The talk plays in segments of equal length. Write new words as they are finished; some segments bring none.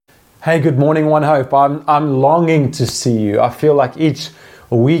Hey, good morning, One Hope. I'm longing to see you. I feel like each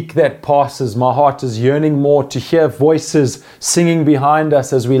week that passes, my heart is yearning more to hear voices singing behind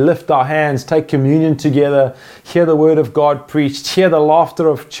us as we lift our hands, take communion together, hear the word of God preached, hear the laughter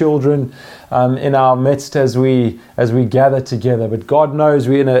of children in our midst as we gather together. But God knows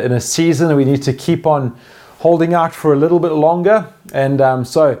we're in a season and we need to keep on holding out for a little bit longer. And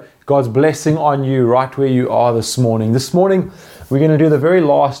so God's blessing on you right where you are this morning. This morning, we're going to do the very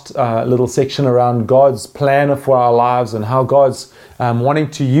last little section around God's plan for our lives and how God's wanting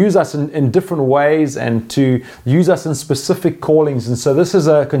to use us in different ways and to use us in specific callings. And so this is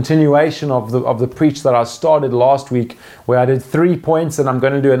a continuation of the preach that I started last week, where I did 3 points, and I'm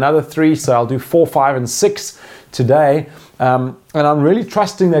going to do another 3. So I'll do 4, 5, and 6 today. And I'm really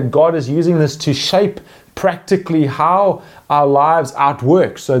trusting that God is using this to shape practically how our lives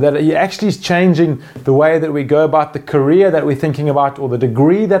outwork, so that He actually is changing the way that we go about the career that we're thinking about, or the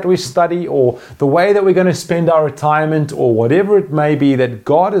degree that we study, or the way that we're going to spend our retirement, or whatever it may be, that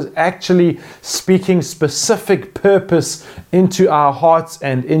God is actually speaking specific purpose into our hearts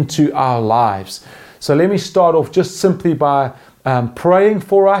and into our lives. So let me start off just simply by praying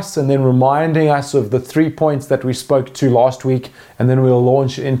for us and then reminding us of the 3 points that we spoke to last week, and then we'll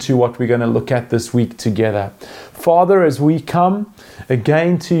launch into what we're going to look at this week together. Father, as we come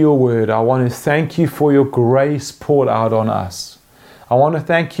again to your word, I want to thank you for your grace poured out on us. I want to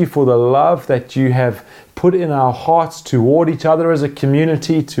thank you for the love that you have put in our hearts toward each other as a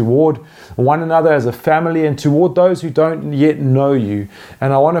community, toward one another as a family, and toward those who don't yet know you.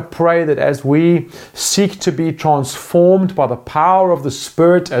 And I want to pray that as we seek to be transformed by the power of the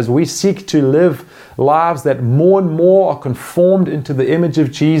Spirit, as we seek to live lives that more and more are conformed into the image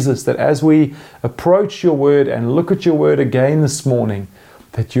of Jesus, that as we approach your word and look at your word again this morning,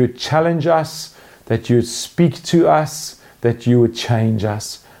 that you would challenge us, that you would speak to us, that you would change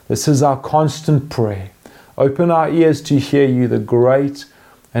us. This is our constant prayer. Open our ears to hear you, the great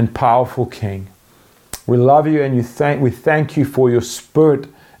and powerful King. We love you, and we thank you for your Spirit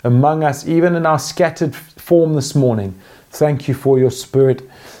among us, even in our scattered form this morning. Thank you for your Spirit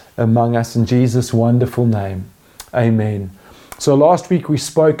among us in Jesus' wonderful name. Amen. So last week we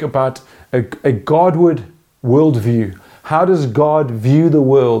spoke about a Godward worldview. How does God view the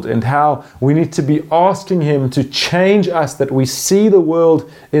world, and how we need to be asking Him to change us, that we see the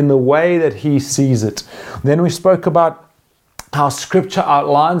world in the way that He sees it. Then we spoke about how Scripture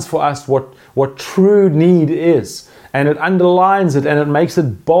outlines for us what true need is. And it underlines it and it makes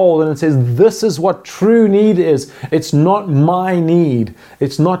it bold, and it says, this is what true need is. It's not my need.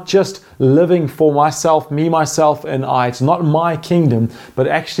 It's not just living for myself, me, myself, and I. It's not my kingdom, but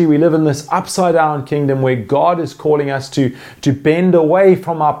actually we live in this upside down kingdom where God is calling us to bend away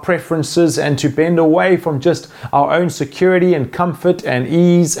from our preferences and to bend away from just our own security and comfort and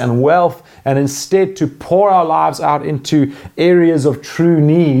ease and wealth, and instead to pour our lives out into areas of true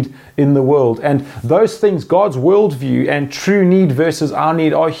need in the world. And those things, God's worldview and true need versus our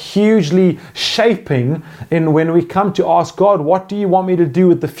need, are hugely shaping in when we come to ask God, what do you want me to do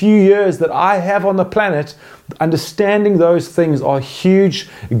with the few years that I have on the planet? Understanding those things are huge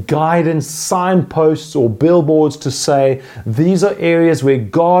guidance signposts or billboards to say, these are areas where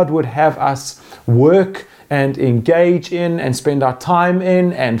God would have us work and engage in and spend our time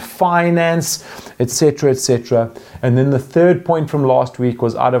in and finance, etc., etc. And then the third point from last week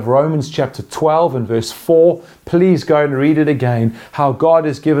was out of Romans chapter 12 and verse 4. Please go and read it again. How God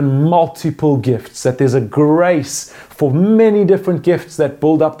has given multiple gifts, that there's a grace for many different gifts that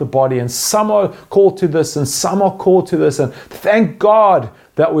build up the body, and some are called to this and some are called to this, and thank God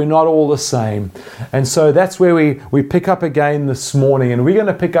that we're not all the same. And so that's where we pick up again this morning, and we're going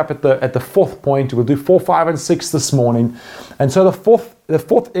to pick up at the fourth point. We'll do 4, 5, and 6 this morning. And so the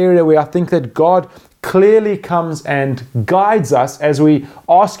fourth area where I think that God clearly comes and guides us as we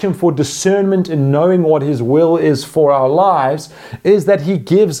ask Him for discernment in knowing what His will is for our lives, is that He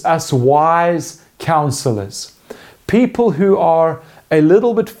gives us wise counselors. People who are a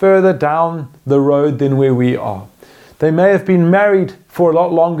little bit further down the road than where we are. They may have been married for a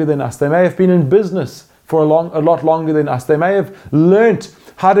lot longer than us. They may have been in business for a lot longer than us. They may have learnt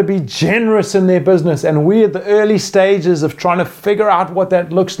how to be generous in their business, and we're at the early stages of trying to figure out what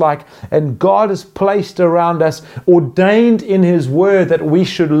that looks like. And God has placed around us, ordained in His Word, that we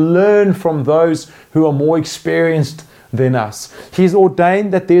should learn from those who are more experienced than us. He's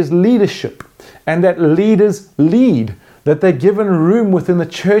ordained that there's leadership and that leaders lead, that they're given room within the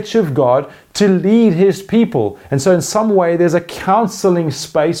church of God to lead His people. And so in some way there's a counseling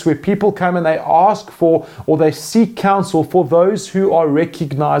space where people come and they ask for, or they seek counsel for those who are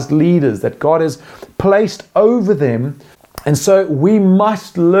recognized leaders that God has placed over them And so we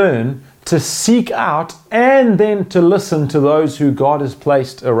must learn to seek out and then to listen to those who God has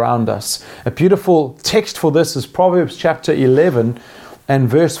placed around us. A beautiful text for this is Proverbs chapter 11 and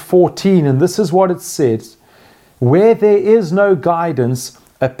verse 14. And this is what it says: where there is no guidance,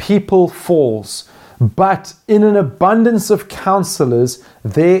 a people falls, but in an abundance of counselors,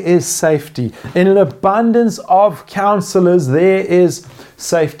 there is safety. In an abundance of counselors, there is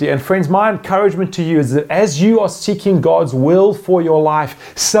safety. And friends, my encouragement to you is that as you are seeking God's will for your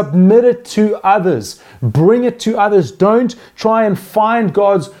life, submit it to others. Bring it to others. Don't try and find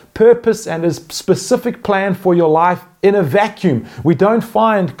God's purpose and His specific plan for your life in a vacuum. We don't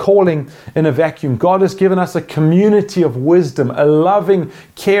find calling in a vacuum. God has given us a community of wisdom, a loving,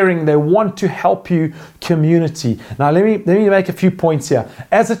 caring, they want to help you community. Now let me make a few points here.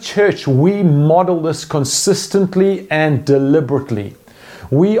 As a church, we model this consistently and deliberately.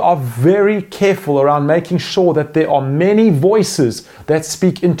 We are very careful around making sure that there are many voices that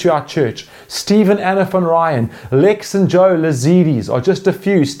speak into our church. Stephen Anna van Ryan, Lex and Joe Lazides are just a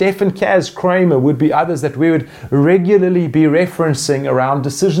few. Stefan Kaz Kramer would be others that we would regularly be referencing around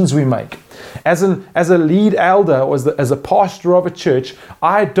decisions we make. As a lead elder or as a pastor of a church,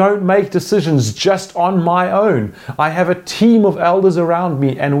 I don't make decisions just on my own. I have a team of elders around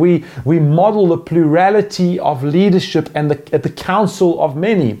me, and we model the plurality of leadership and the counsel of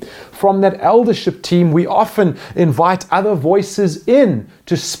many. From that eldership team, we often invite other voices in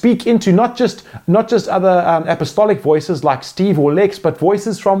to speak into not just other apostolic voices like Steve or Lex, but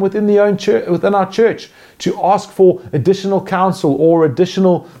voices from within our church to ask for additional counsel or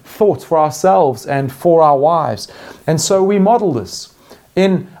additional thoughts for ourselves and for our wives. And so we model this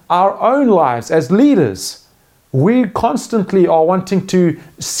in our own lives as leaders. We constantly are wanting to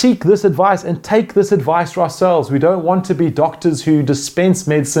seek this advice and take this advice for ourselves. We don't want to be doctors who dispense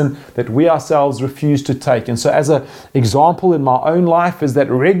medicine that we ourselves refuse to take. And so as an example in my own life is that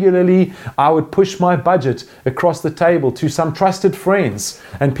regularly I would push my budget across the table to some trusted friends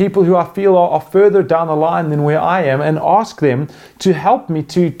and people who I feel are further down the line than where I am, and ask them to help me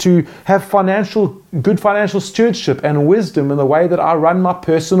to have good financial stewardship and wisdom in the way that I run my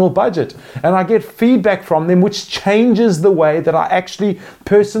personal budget. And I get feedback from them which changes the way that I actually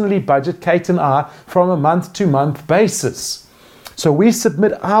personally budget, Kate and I, from a month-to-month basis. So we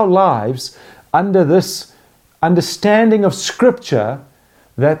submit our lives under this understanding of Scripture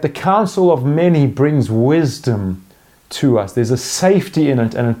that the counsel of many brings wisdom to us. There's a safety in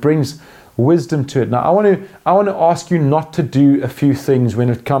it, and it brings wisdom to it. Now, I want to ask you not to do a few things when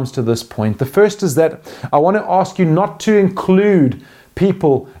it comes to this point. The first is that I want to ask you not to include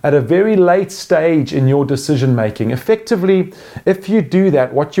people at a very late stage in your decision making. Effectively, if you do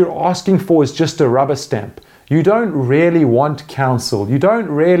that, what you're asking for is just a rubber stamp. You don't really want counsel. You don't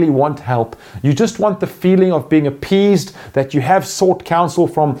really want help. You just want the feeling of being appeased that you have sought counsel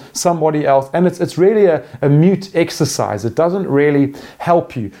from somebody else. And it's really a mute exercise. It doesn't really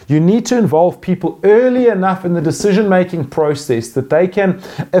help you. You need to involve people early enough in the decision-making process that they can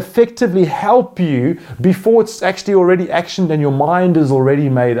effectively help you before it's actually already actioned and your mind is already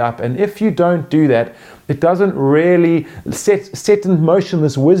made up. And if you don't do that, it doesn't really set in motion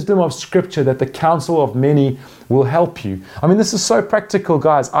this wisdom of Scripture that the counsel of many will help you. I mean, this is so practical,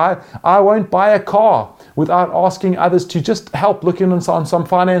 guys. I won't buy a car without asking others to just help looking on some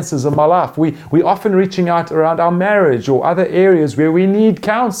finances in my life. We often reaching out around our marriage or other areas where we need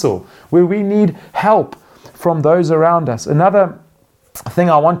counsel, where we need help from those around us. Another thing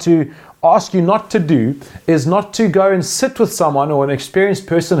I want to ask you not to do is not to go and sit with someone or an experienced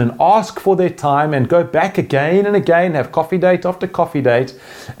person and ask for their time and go back again and again, have coffee date after coffee date,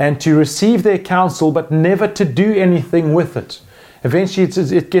 and to receive their counsel but never to do anything with it. Eventually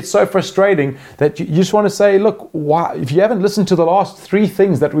it gets so frustrating that you just want to say, look, why, if you haven't listened to the last 3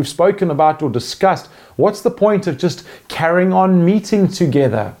 things that we've spoken about or discussed, what's the point of just carrying on meeting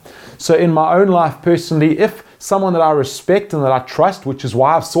together? So in my own life personally, if someone that I respect and that I trust, which is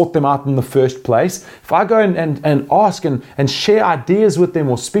why I've sought them out in the first place, if I go and ask and share ideas with them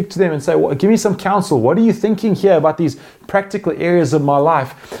or speak to them and say, well, give me some counsel, what are you thinking here about these practical areas of my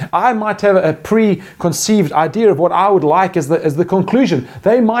life? I might have a preconceived idea of what I would like as the conclusion.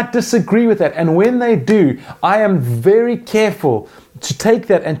 They might disagree with that. And when they do, I am very careful to take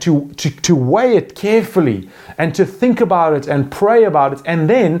that and to weigh it carefully and to think about it and pray about it. And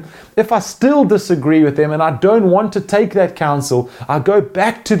then if I still disagree with them and I don't want to take that counsel, I go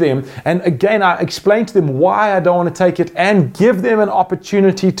back to them and again I explain to them why I don't want to take it and give them an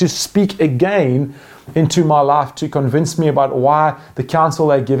opportunity to speak again into my life to convince me about why the counsel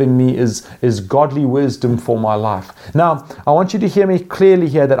they're giving me is godly wisdom for my life. Now, I want you to hear me clearly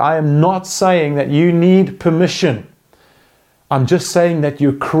here that I am not saying that you need permission I'm just saying that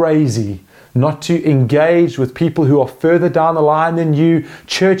you're crazy not to engage with people who are further down the line than you,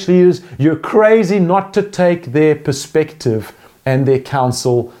 church leaders. You're crazy not to take their perspective and their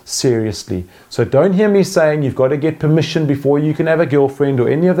counsel seriously. So don't hear me saying you've got to get permission before you can have a girlfriend or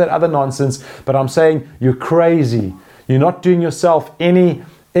any of that other nonsense, but I'm saying you're crazy. You're not doing yourself any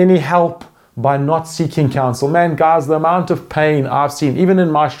help by not seeking counsel. Man, guys, the amount of pain I've seen, even in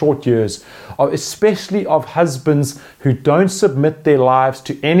my short years, especially of husbands who don't submit their lives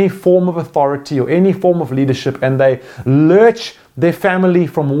to any form of authority or any form of leadership, and they lurch their family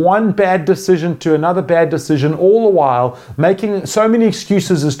from one bad decision to another bad decision, all the while making so many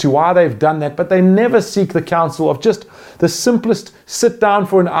excuses as to why they've done that, but they never seek the counsel of just the simplest sit down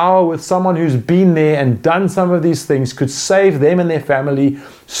for an hour with someone who's been there and done some of these things could save them and their family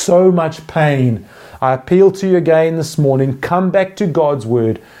so much pain. I appeal to you again this morning, come back to God's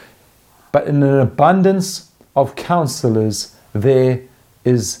word, but in an abundance of counselors, there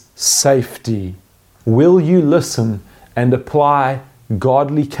is safety. Will you listen and apply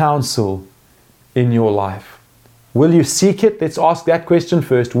godly counsel in your life? Will you seek it? Let's ask that question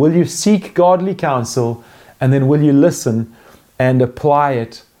first. Will you seek godly counsel, and then will you listen and apply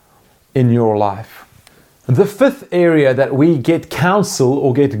it in your life? The fifth area that we get counsel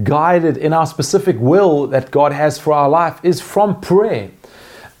or get guided in our specific will that God has for our life is from prayer.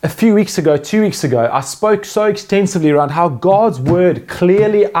 A few weeks ago, 2 weeks ago, I spoke so extensively around how God's word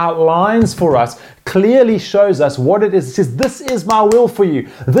clearly outlines for us, clearly shows us what it is. It says, this is my will for you.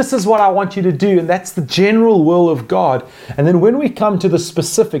 This is what I want you to do. And that's the general will of God. And then when we come to the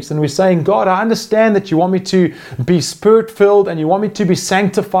specifics and we're saying, God, I understand that you want me to be spirit-filled and you want me to be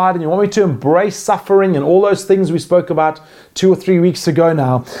sanctified and you want me to embrace suffering and all those things we spoke about 2 or 3 weeks ago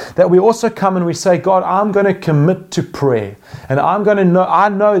now, that we also come and we say, God, I'm going to commit to prayer. And I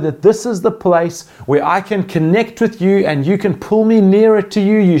know that this is the place where I can connect with you and you can pull me nearer to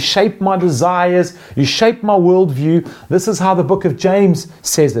you. You shape my desires. You shape my worldview. This is how the book of James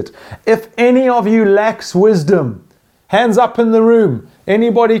says it. If any of you lacks wisdom, hands up in the room.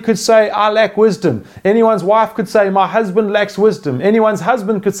 Anybody could say, I lack wisdom. Anyone's wife could say, my husband lacks wisdom. Anyone's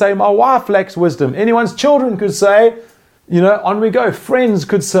husband could say, my wife lacks wisdom. Anyone's children could say, on we go. Friends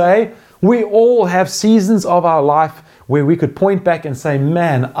could say, we all have seasons of our life where we could point back and say,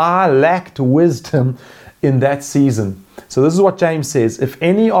 man, I lacked wisdom in that season. So this is what James says. If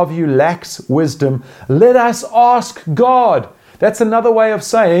any of you lacks wisdom, let us ask God. That's another way of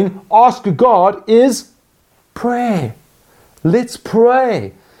saying ask God is pray. Let's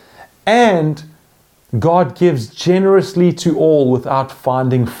pray. And God gives generously to all without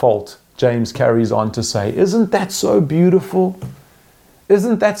finding fault, James carries on to say. Isn't that so beautiful?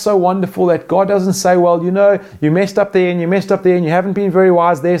 Isn't that so wonderful that God doesn't say, well, you messed up there and you messed up there and you haven't been very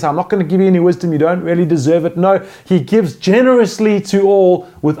wise there, so I'm not going to give you any wisdom. You don't really deserve it. No, He gives generously to all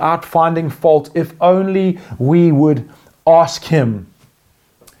without finding fault, if only we would ask Him.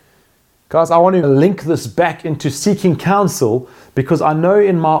 Guys, I want to link this back into seeking counsel because I know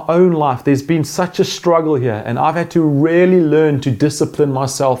in my own life there's been such a struggle here, and I've had to really learn to discipline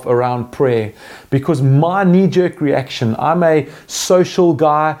myself around prayer because my knee-jerk reaction, I'm a social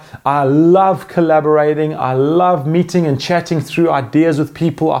guy, I love collaborating, I love meeting and chatting through ideas with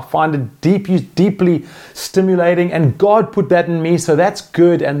people. I find it deeply stimulating, and God put that in me, so that's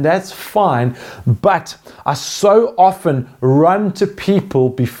good and that's fine. But I so often run to people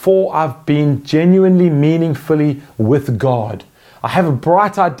before I've been genuinely, meaningfully with God. I have a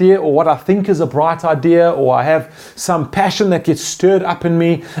bright idea, or what I think is a bright idea, or I have some passion that gets stirred up in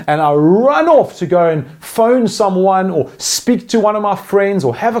me, and I run off to go and phone someone or speak to one of my friends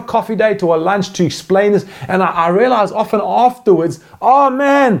or have a coffee date or a lunch to explain this, and I realize often afterwards, oh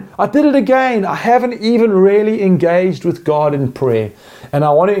man, I did it again. I haven't even really engaged with God in prayer. And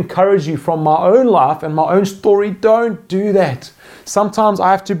I want to encourage you from my own life and my own story, don't do that. Sometimes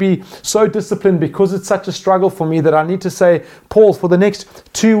I have to be so disciplined because it's such a struggle for me that I need to say, Paul, for the next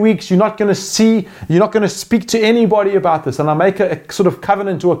 2 weeks, you're not going to speak to anybody about this. And I make a sort of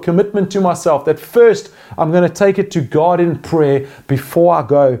covenant or a commitment to myself that first I'm going to take it to God in prayer before I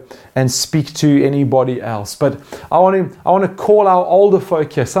go and speak to anybody else. But I want to call our older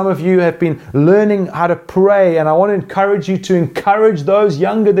folk here. Some of you have been learning how to pray, and I want to encourage you to encourage those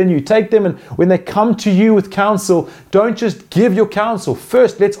younger than you. Take them, and when they come to you with counsel, don't just give your counsel.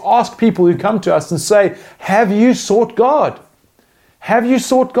 First, let's ask people who come to us and say, have you sought God? Have you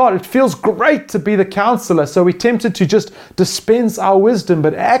sought God? It feels great to be the counselor, so we're tempted to just dispense our wisdom,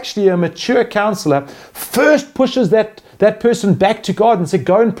 but actually a mature counselor first pushes that person back to God and say,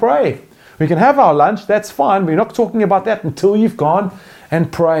 go and pray. We can have our lunch, that's fine. We're not talking about that until you've gone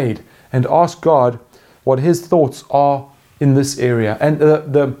and prayed and asked God what His thoughts are in this area. And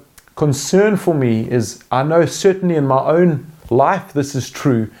the concern for me is, I know certainly in my own life this is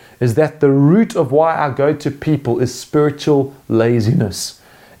true, is that the root of why I go to people is spiritual laziness.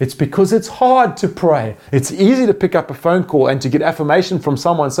 It's because it's hard to pray. It's easy to pick up a phone call and to get affirmation from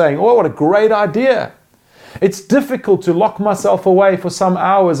someone saying, oh, what a great idea. It's difficult to lock myself away for some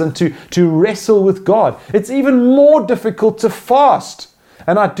hours and to wrestle with God. It's even more difficult to fast.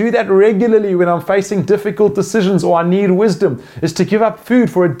 And I do that regularly when I'm facing difficult decisions or I need wisdom, is to give up food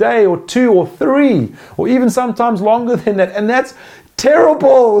for a day or 2 or 3, or even sometimes longer than that. And that's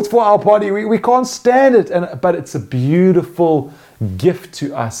terrible for our body. We can't stand it. But it's a beautiful gift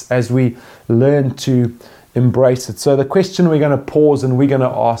to us as we learn to embrace it. So the question we're going to pause and we're going to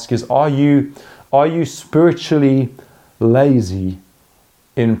ask is, are you spiritually lazy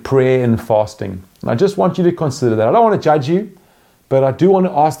in prayer and fasting? And I just want you to consider that. I don't want to judge you, but I do want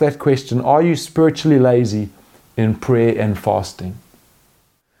to ask that question. Are you spiritually lazy in prayer and fasting?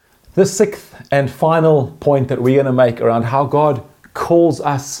 The 6th and final point that we're going to make around how God calls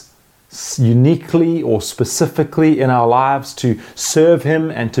us uniquely or specifically in our lives to serve Him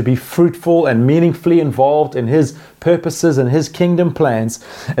and to be fruitful and meaningfully involved in His purposes and His kingdom plans,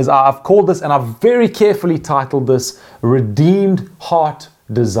 as I've called this, and I've very carefully titled this, Redeemed Heart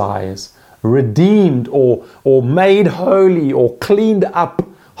Desires. Redeemed or made holy or cleaned up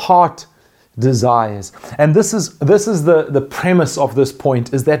heart desires. And this is the premise of this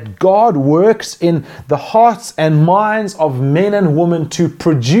point, is that God works in the hearts and minds of men and women to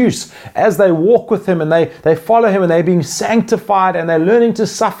produce, as they walk with Him and they follow Him and they're being sanctified and they're learning to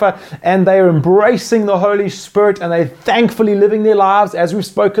suffer and they're embracing the Holy Spirit and they're thankfully living their lives, as we've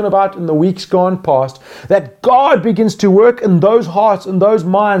spoken about in the weeks gone past, that God begins to work in those hearts and those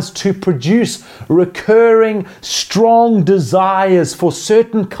minds to produce recurring, strong desires for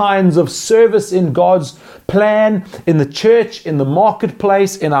certain kinds of service in God's plan, in the church, in the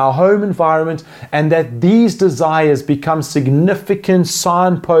marketplace, in our home environment, and that these desires become significant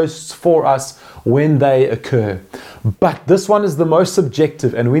signposts for us when they occur. But this one is the most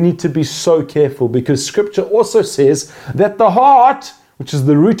subjective, and we need to be so careful, because Scripture also says that the heart, which is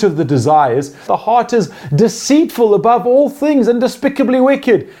the root of the desires, the heart is deceitful above all things and despicably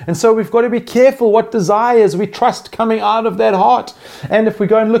wicked. And so we've got to be careful what desires we trust coming out of that heart. And if we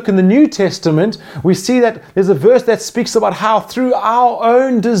go and look in the New Testament, we see that there's a verse that speaks about how through our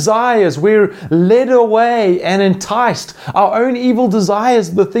own desires we're led away and enticed. Our own evil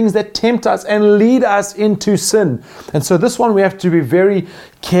desires, the things that tempt us and lead us into sin. And so this one we have to be very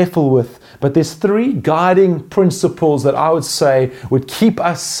careful with. But there's 3 guiding principles that I would say would keep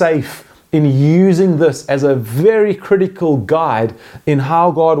us safe in using this as a very critical guide in how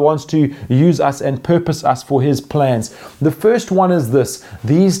God wants to use us and purpose us for His plans. The first one is this: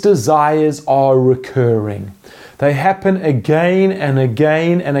 these desires are recurring. They happen again and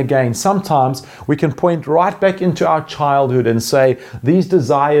again and again. Sometimes we can point right back into our childhood and say, these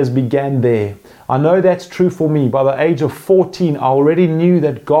desires began there. I know that's true for me. By the age of 14, I already knew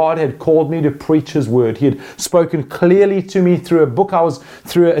that God had called me to preach His word. He had spoken clearly to me through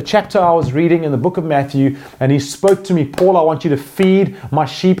a chapter I was reading in the book of Matthew, and He spoke to me, Paul, I want you to feed my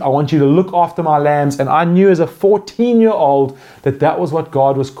sheep. I want you to look after my lambs. And I knew as a 14-year-old that was what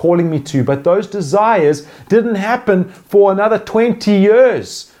God was calling me to. But those desires didn't happen for another 20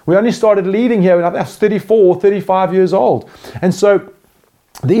 years. We only started leading here when I was 34 or 35 years old. And so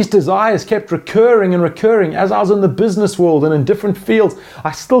these desires kept recurring and recurring. As I was in the business world and in different fields,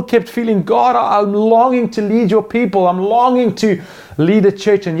 I still kept feeling, God, I'm longing to lead your people. I'm longing to lead a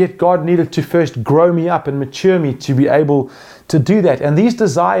church. And yet God needed to first grow me up and mature me to be able to do that. And these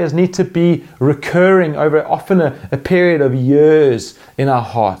desires need to be recurring over often a period of years in our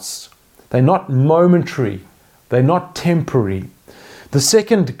hearts. They're not momentary. They're not temporary. The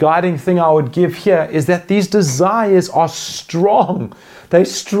second guiding thing I would give here is that these desires are strong. They're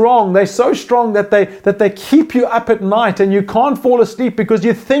strong. They're so strong that they keep you up at night and you can't fall asleep because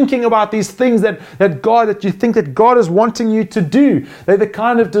you're thinking about these things that you think that God is wanting you to do. They're the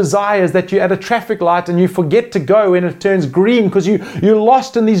kind of desires that you're at a traffic light and you forget to go when it turns green because you're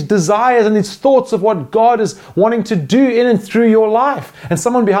lost in these desires and these thoughts of what God is wanting to do in and through your life. And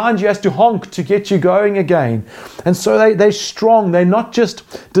someone behind you has to honk to get you going again. And so they're strong. They're not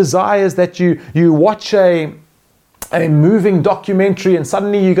just desires that you watch a moving documentary and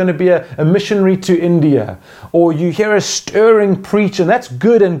suddenly you're going to be a missionary to India, or you hear a stirring preach, and that's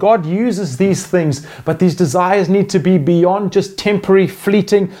good and God uses these things, but these desires need to be beyond just temporary,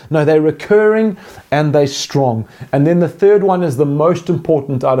 fleeting. No, they're recurring and they're strong. And then the third one is the most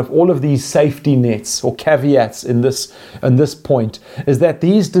important out of all of these safety nets or caveats in this point, is that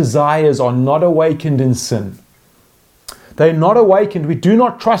these desires are not awakened in sin. They're not awakened. We do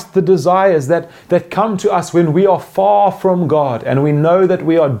not trust the desires that come to us when we are far from God and we know that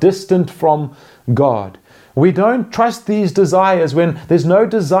we are distant from God. We don't trust these desires when there's no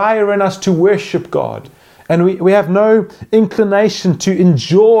desire in us to worship God. And we have no inclination to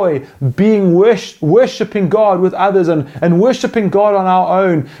enjoy being worshiping God with others and worshiping God on our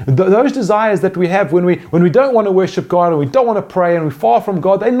own. Those desires that we have when we don't want to worship God and we don't want to pray and we're far from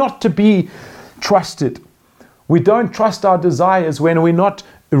God, they're not to be trusted. We don't trust our desires when we're not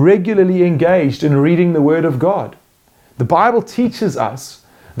regularly engaged in reading the Word of God. The Bible teaches us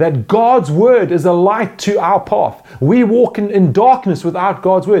that God's Word is a light to our path. We walk in darkness without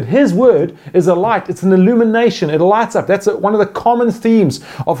God's Word. His Word is a light. It's an illumination. It lights up. That's one of the common themes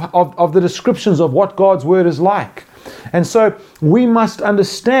of the descriptions of what God's Word is like. And so we must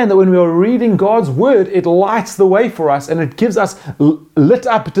understand that when we are reading God's Word, it lights the way for us and it gives us lit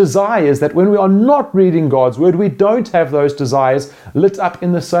up desires that when we are not reading God's Word, we don't have those desires lit up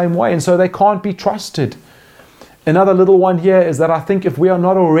in the same way. And so they can't be trusted. Another little one here is that I think if we are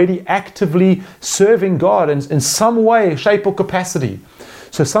not already actively serving God in some way, shape or capacity.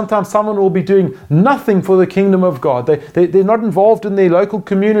 So sometimes someone will be doing nothing for the kingdom of God. They're not involved in their local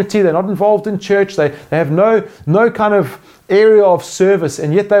community. They're not involved in church. They have no kind of area of service,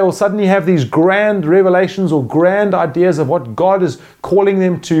 and yet they will suddenly have these grand revelations or grand ideas of what God is calling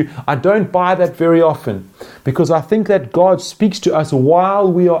them to. I don't buy that very often, because I think that God speaks to us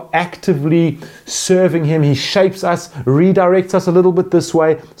while we are actively serving Him. He shapes us, redirects us a little bit this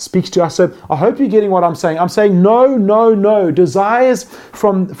way, speaks to us. So I hope you're getting what I'm saying. I'm saying no. Desires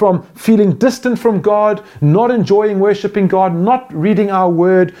from feeling distant from God, not enjoying worshiping God, not reading our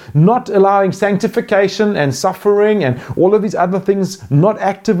Word, not allowing sanctification and suffering and all of these other things, not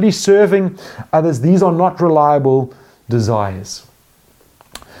actively serving others. These are not reliable desires.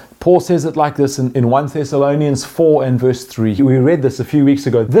 Paul says it like this in 1 Thessalonians 4 and verse 3. We read this a few weeks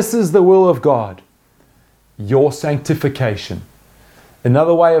ago. This is the will of God, your sanctification.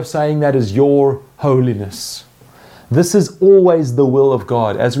 Another way of saying that is your holiness. This is always the will of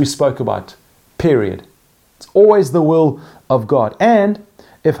God, as we spoke about, period. It's always the will of God. And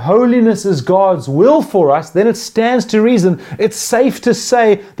if holiness is God's will for us, then it stands to reason. It's safe to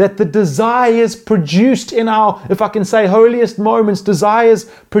say that the desires produced in our, if I can say, holiest moments,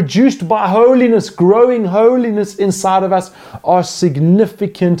 desires produced by holiness, growing holiness inside of us, are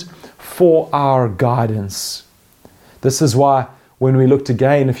significant for our guidance. This is why when we looked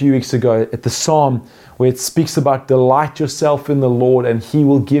again a few weeks ago at the Psalm where it speaks about delight yourself in the Lord and He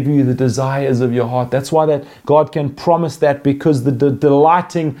will give you the desires of your heart. That's why that God can promise that, because the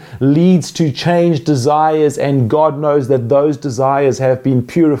delighting leads to changed desires, and God knows that those desires have been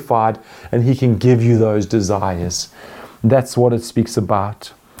purified and He can give you those desires. That's what it speaks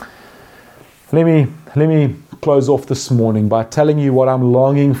about. Let me close off this morning by telling you what I'm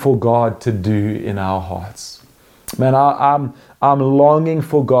longing for God to do in our hearts. Man, I'm longing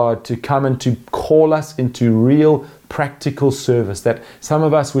for God to come and to call us into real practical service, that some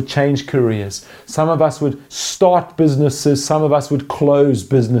of us would change careers, some of us would start businesses, some of us would close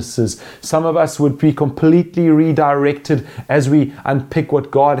businesses, some of us would be completely redirected as we unpick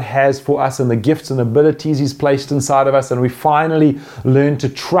what God has for us and the gifts and abilities He's placed inside of us, and we finally learn to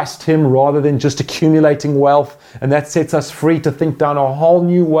trust Him rather than just accumulating wealth, and that sets us free to think down a whole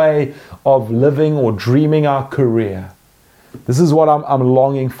new way of living or dreaming our career. This is what I'm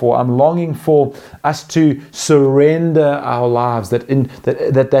longing for. I'm longing for us to surrender our lives,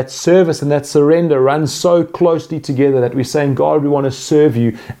 that service and that surrender runs so closely together that we're saying, God, we want to serve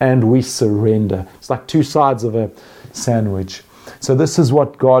you, and we surrender. It's like two sides of a sandwich. So this is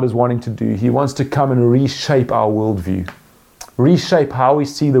what God is wanting to do. He wants to come and reshape our worldview, reshape how we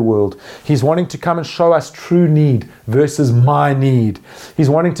see the world. He's wanting to come and show us true need versus my need. He's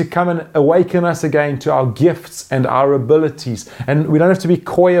wanting to come and awaken us again to our gifts and our abilities. And we don't have to be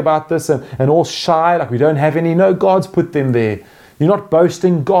coy about this and all shy, like we don't have any. No, God's put them there. You're not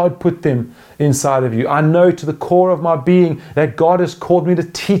boasting. God put them inside of you. I know to the core of my being that God has called me to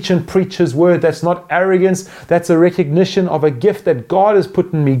teach and preach His word. That's not arrogance. That's a recognition of a gift that God has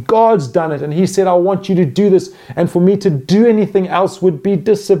put in me. God's done it. And He said, I want you to do this. And for me to do anything else would be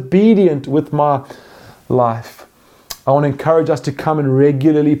disobedient with my life. I want to encourage us to come and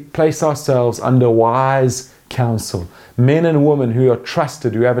regularly place ourselves under wise counsel. Men and women who are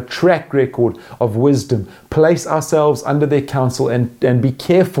trusted, who have a track record of wisdom. Place ourselves under their counsel and be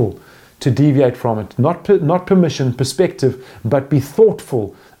careful to deviate from it. Not permission, perspective, but be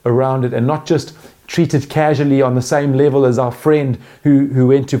thoughtful around it and not just treat it casually on the same level as our friend who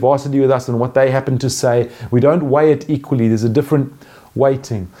went to varsity with us and what they happen to say. We don't weigh it equally. There's a different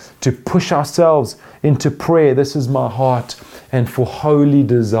weighting. To push ourselves into prayer. This is my heart. And for holy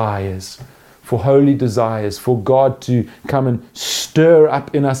desires, for God to come and stir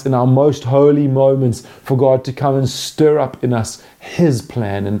up in us in our most holy moments, for God to come and stir up in us His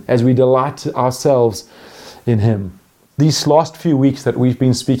plan, and as we delight ourselves in Him. These last few weeks that we've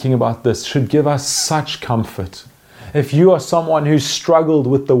been speaking about this should give us such comfort. If you are someone who's struggled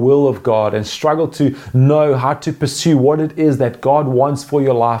with the will of God and struggled to know how to pursue what it is that God wants for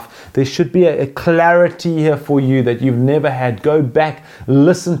your life, there should be a clarity here for you that you've never had. Go back,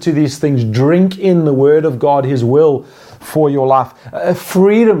 listen to these things, drink in the Word of God, His will for your life. A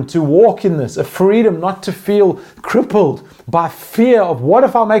freedom to walk in this, a freedom not to feel crippled by fear of what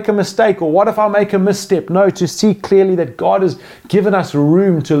if I make a mistake or what if I make a misstep. No, to see clearly that God has given us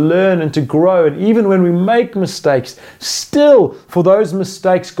room to learn and to grow. And even when we make mistakes, still for those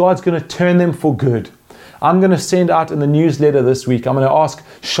mistakes, God's going to turn them for good. I'm going to send out in the newsletter this week, I'm going to ask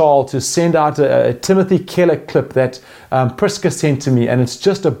Charles to send out a Timothy Keller clip that Priska sent to me. And it's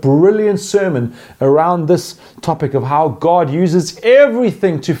just a brilliant sermon around this topic of how God uses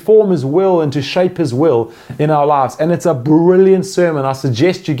everything to form His will and to shape His will in our lives. And it's a brilliant sermon. I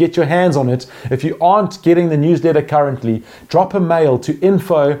suggest you get your hands on it. If you aren't getting the newsletter currently, drop a mail to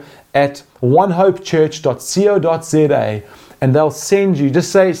info@onehopechurch.co.za. and they'll send you,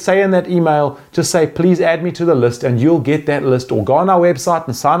 just say in that email, just say, please add me to the list, and you'll get that list, or go on our website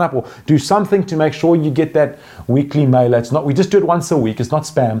and sign up, or do something to make sure you get that weekly mailer. It's not, we just do it once a week, it's not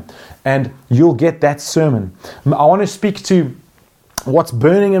spam, and you'll get that sermon. I want to speak to what's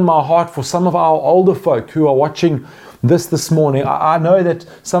burning in my heart for some of our older folk who are watching this morning. I know that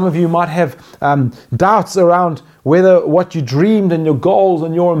some of you might have doubts around whether what you dreamed and your goals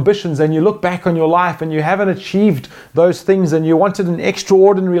and your ambitions, and you look back on your life and you haven't achieved those things, and you wanted an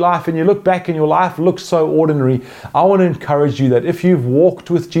extraordinary life, and you look back and your life looks so ordinary. I want to encourage you that if you've walked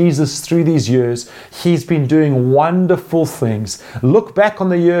with Jesus through these years, He's been doing wonderful things. Look back on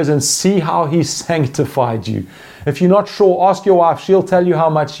the years and see how He's sanctified you. If you're not sure, ask your wife, she'll tell you how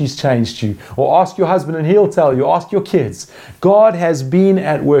much He's changed you. Or ask your husband and he'll tell you. Ask your kids. God has been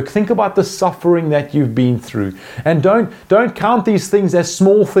at work. Think about the suffering that you've been through. And don't count these things as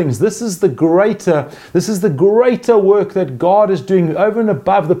small things. This is the greater work that God is doing over and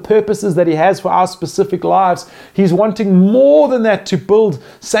above the purposes that He has for our specific lives. He's wanting more than that, to build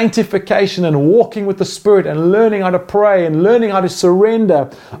sanctification and walking with the Spirit and learning how to pray and learning how to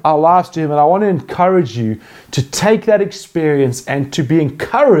surrender our lives to Him. And I want to encourage you to take that experience and to be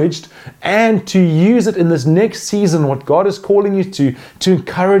encouraged and to use it in this next season, what God is calling you to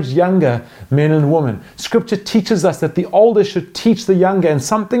encourage younger men and women. Scripture teaches us that the older should teach the younger, and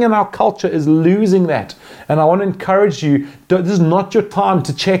something in our culture is losing that. And I want to encourage you, this is not your time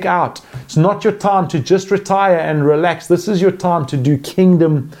to check out. It's not your time to just retire and relax. This is your time to do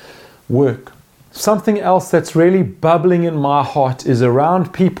kingdom work. Something else that's really bubbling in my heart is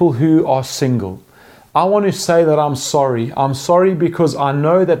around people who are single. I want to say that I'm sorry. I'm sorry because I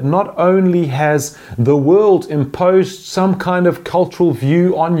know that not only has the world imposed some kind of cultural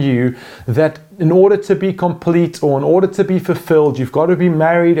view on you that in order to be complete or in order to be fulfilled, you've got to be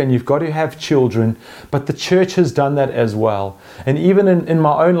married and you've got to have children, but the church has done that as well. And even in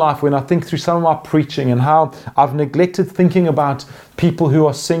my own life, when I think through some of my preaching and how I've neglected thinking about people who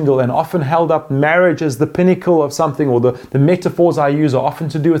are single and often held up marriage as the pinnacle of something, or the metaphors I use are often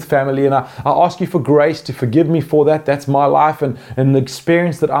to do with family, and I ask you for grace to forgive me for that. That's my life and the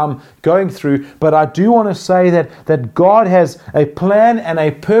experience that I'm going through. But I do want to say that God has a plan and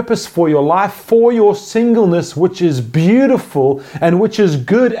a purpose for your life, for your singleness, which is beautiful and which is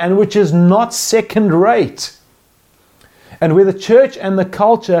good and which is not second rate. And where the church and the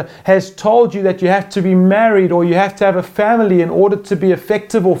culture has told you that you have to be married or you have to have a family in order to be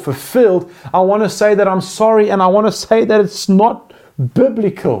effective or fulfilled, I want to say that I'm sorry, and I want to say that it's not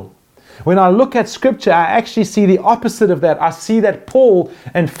biblical. When I look at Scripture, I actually see the opposite of that. I see that Paul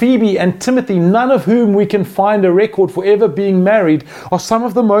and Phoebe and Timothy, none of whom we can find a record for ever being married, are some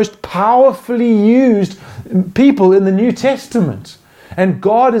of the most powerfully used people in the New Testament. And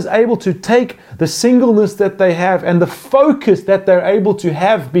God is able to take the singleness that they have and the focus that they're able to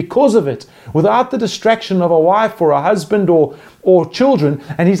have because of it, without the distraction of a wife or a husband or children,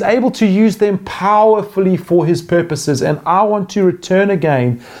 and He's able to use them powerfully for His purposes. And I want to return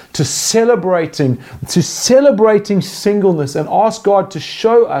again to celebrating singleness and ask God to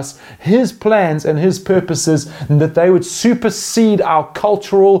show us His plans and His purposes, and that they would supersede our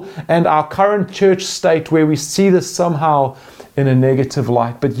cultural and our current church state where we see this somehow in a negative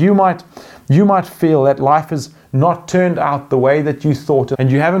light. But you might feel that life has not turned out the way that you thought,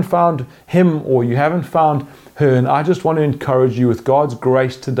 and you haven't found him or you haven't found her. And I just want to encourage you with God's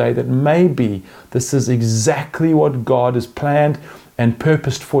grace today that maybe this is exactly what God has planned and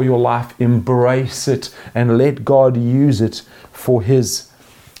purposed for your life. Embrace it and let God use it for His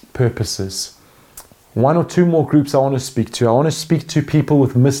purposes. One or two more groups I want to speak to. I want to speak to people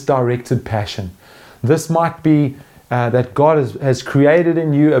with misdirected passion. This might be that God has created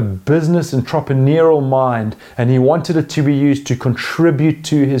in you a business entrepreneurial mind, and He wanted it to be used to contribute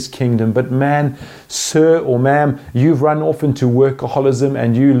to His kingdom. But man, sir or ma'am, you've run off into workaholism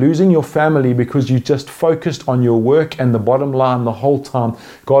and you losing your family because you just focused on your work and the bottom line the whole time.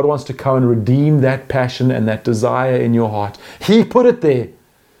 God wants to come and redeem that passion and that desire in your heart. He put it there,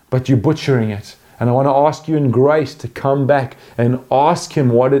 but you're butchering it. And I want to ask you in grace to come back and ask Him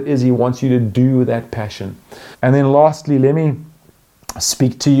what it is He wants you to do with that passion. And then lastly, let me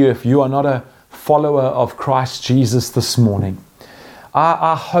speak to you if you are not a follower of Christ Jesus this morning.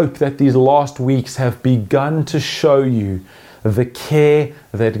 I hope that these last weeks have begun to show you the care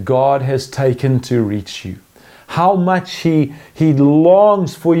that God has taken to reach you. How much He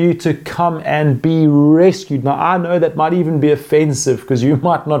longs for you to come and be rescued. Now, I know that might even be offensive because you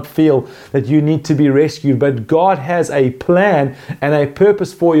might not feel that you need to be rescued, but God has a plan and a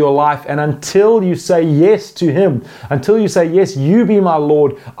purpose for your life. And until you say yes to Him, until you say, yes, you be my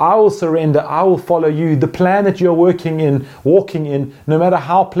Lord, I will surrender, I will follow you. The plan that you're walking in, no matter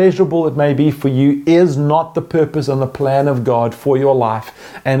how pleasurable it may be for you, is not the purpose and the plan of God for your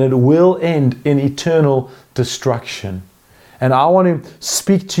life. And it will end in eternal destruction. And I want to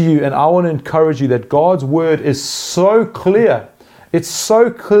speak to you and I want to encourage you that God's word is so clear. It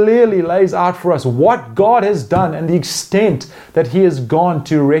so clearly lays out for us what God has done and the extent that He has gone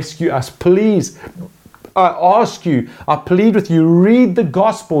to rescue us. Please, I ask you, I plead with you, read the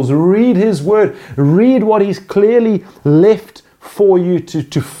Gospels, read His word, read what He's clearly left for you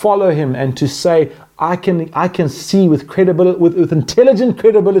to follow Him and to say, I can see with credibility, with intelligent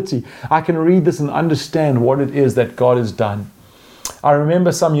credibility, I can read this and understand what it is that God has done. I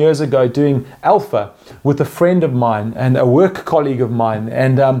remember some years ago doing Alpha with a friend of mine and a work colleague of mine.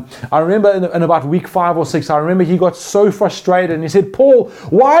 And I remember in about week 5 or 6, I remember he got so frustrated and he said, Paul,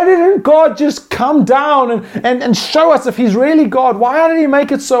 why didn't God just come down and show us if He's really God? Why did He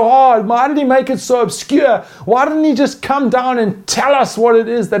make it so hard? Why did He make it so obscure? Why didn't He just come down and tell us what it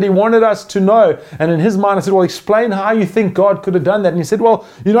is that He wanted us to know? And in his mind, I said, well, explain how you think God could have done that. And he said, well,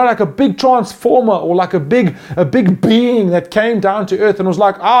 like a big transformer or like a big being that came down to earth and was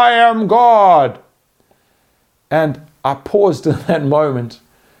like, I am God. And I paused in that moment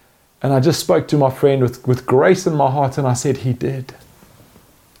and I just spoke to my friend with grace in my heart and I said, He did.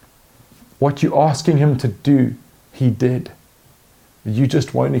 What you're asking Him to do, He did. You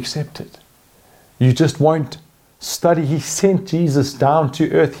just won't accept it. You just won't study. He sent Jesus down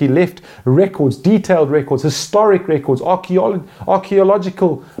to earth. He left records, detailed records, historic records,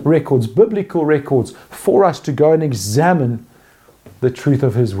 archaeological records, biblical records for us to go and examine the truth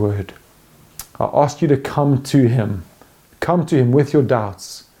of His word. I ask you to come to Him. Come to Him with your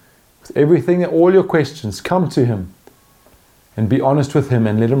doubts, with everything, all your questions. Come to Him and be honest with Him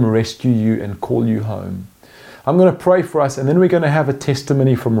and let Him rescue you and call you home. I'm going to pray for us and then we're going to have a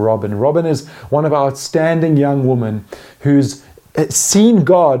testimony from Robin. Robin is one of our outstanding young women who's seen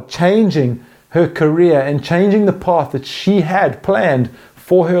God changing her career and changing the path that she had planned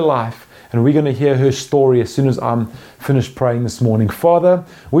for her life. And we're going to hear her story as soon as I'm finished praying this morning. Father,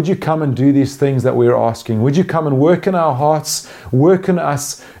 would you come and do these things that we're asking? Would you come and work in our hearts, work in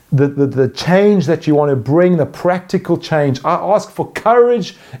us, the change that you want to bring, the practical change. I ask for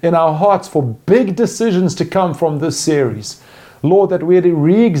courage in our hearts for big decisions to come from this series. Lord, that we're to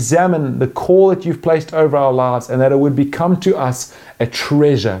re-examine the call that you've placed over our lives and that it would become to us a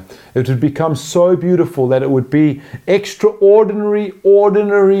treasure. It would become so beautiful that it would be extraordinary,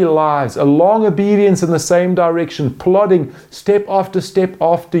 ordinary lives, a long obedience in the same direction, plodding step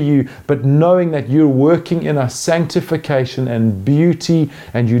after you, but knowing that you're working in us sanctification and beauty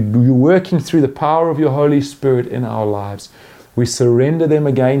and you're working through the power of your Holy Spirit in our lives. We surrender them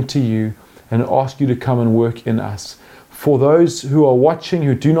again to you and ask you to come and work in us. For those who are watching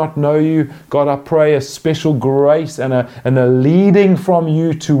who do not know you, God, I pray a special grace and a leading from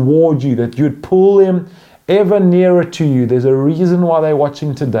you toward you, that you'd pull them ever nearer to you. There's a reason why they're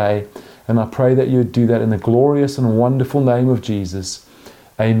watching today, and I pray that you'd do that in the glorious and wonderful name of Jesus.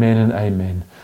 Amen and amen.